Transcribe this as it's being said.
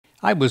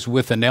I was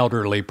with an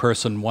elderly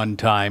person one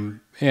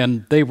time,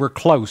 and they were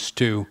close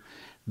to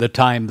the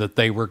time that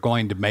they were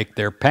going to make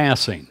their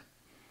passing.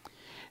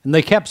 And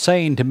they kept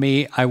saying to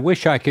me, "I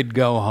wish I could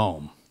go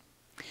home.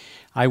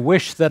 I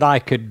wish that I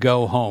could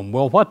go home."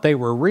 Well, what they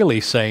were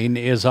really saying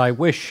is, "I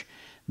wish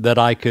that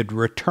I could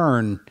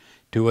return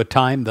to a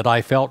time that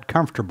I felt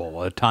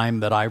comfortable, a time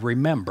that I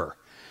remember."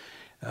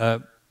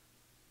 And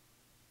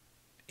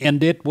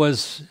it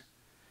was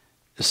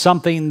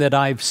something that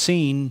I've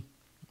seen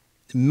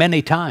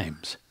many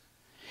times.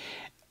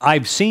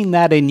 I've seen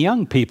that in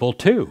young people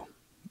too.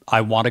 I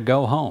want to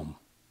go home.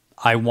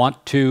 I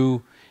want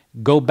to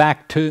go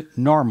back to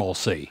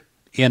normalcy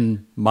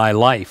in my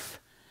life.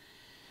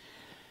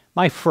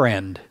 My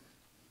friend,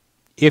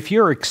 if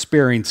you're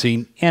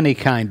experiencing any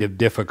kind of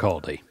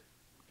difficulty,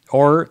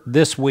 or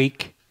this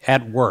week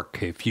at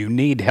work, if you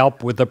need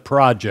help with a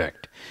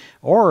project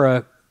or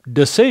a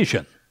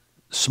decision,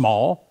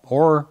 small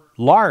or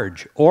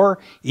large, or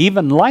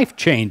even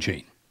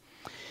life-changing,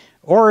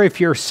 or if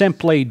you're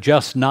simply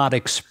just not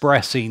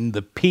expressing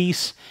the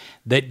peace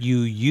that you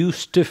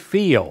used to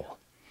feel,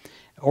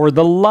 or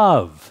the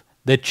love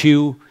that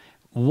you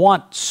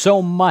want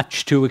so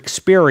much to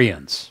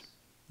experience,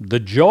 the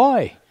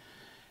joy,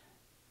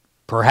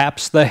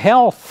 perhaps the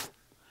health,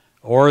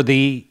 or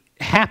the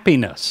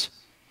happiness,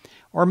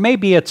 or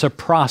maybe it's a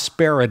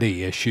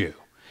prosperity issue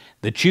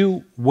that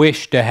you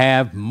wish to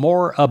have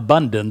more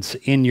abundance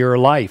in your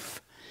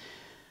life.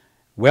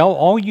 Well,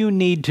 all you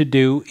need to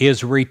do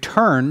is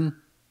return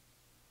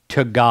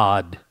to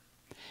God.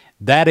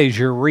 That is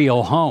your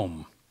real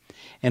home.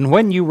 And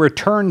when you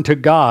return to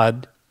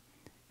God,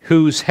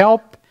 whose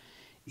help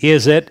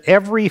is at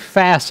every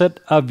facet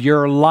of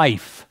your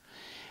life,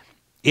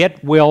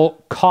 it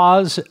will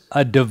cause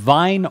a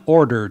divine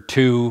order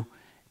to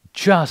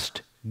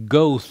just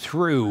go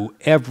through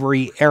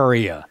every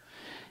area,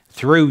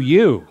 through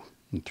you,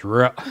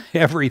 through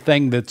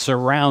everything that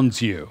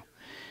surrounds you.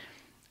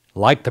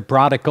 Like the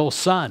prodigal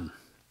son,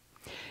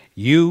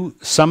 you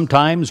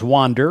sometimes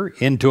wander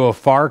into a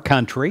far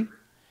country,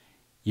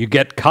 you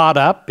get caught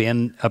up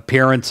in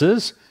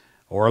appearances,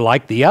 or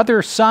like the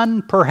other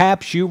son,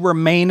 perhaps you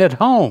remain at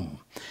home,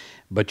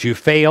 but you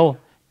fail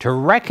to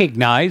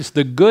recognize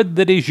the good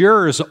that is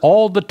yours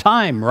all the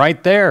time,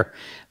 right there,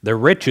 the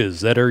riches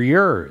that are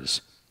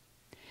yours.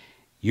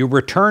 You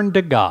return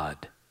to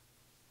God.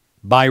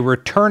 By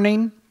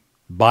returning,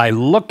 by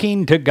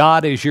looking to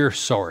God as your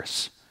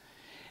source,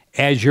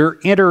 as your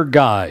inner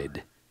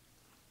guide,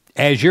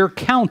 as your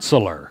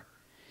counselor,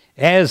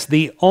 as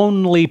the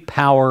only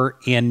power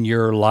in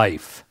your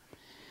life.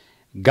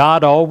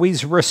 God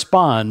always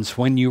responds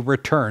when you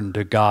return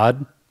to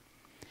God.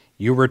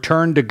 You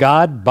return to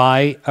God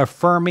by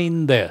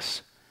affirming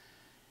this: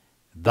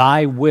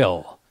 "Thy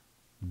will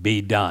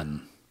be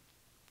done.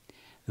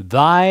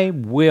 Thy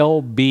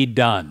will be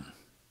done."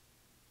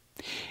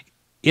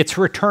 It's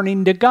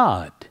returning to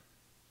God.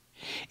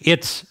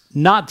 It's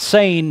not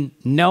saying,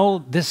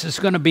 "No, this is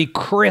going to be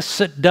Chris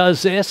that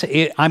does this.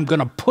 I'm going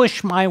to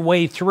push my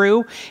way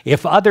through.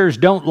 If others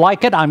don't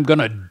like it, I'm going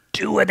to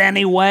do it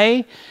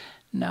anyway."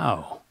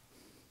 No.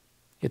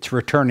 It's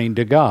returning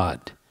to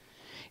God.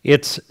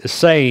 It's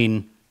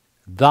saying,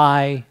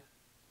 "Thy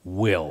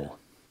will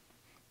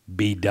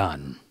be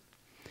done."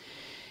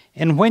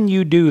 And when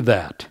you do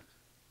that,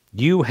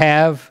 you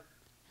have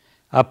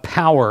a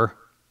power,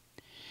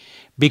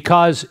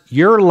 because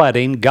you're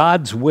letting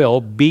God's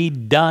will be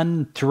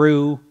done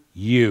through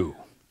you.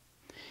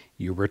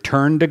 You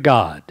return to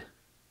God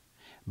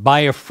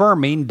by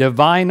affirming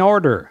divine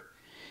order,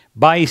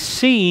 by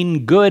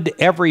seeing good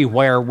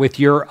everywhere with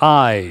your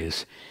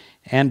eyes,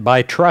 and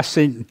by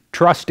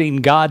trusting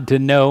God to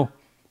know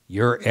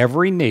your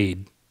every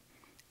need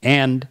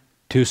and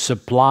to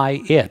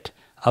supply it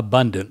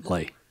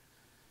abundantly.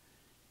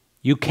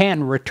 You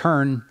can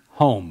return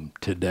home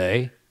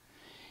today,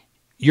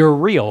 your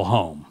real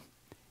home.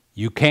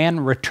 You can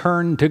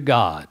return to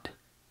God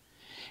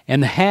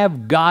and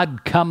have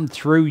God come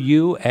through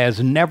you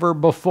as never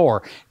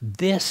before.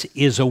 This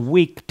is a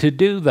week to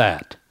do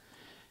that,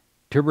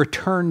 to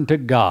return to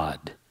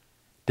God,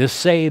 to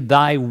say,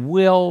 "Thy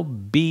will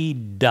be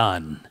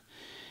done."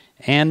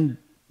 And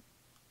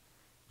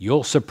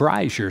you'll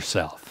surprise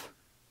yourself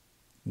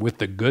with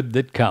the good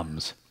that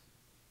comes.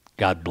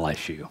 God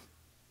bless you.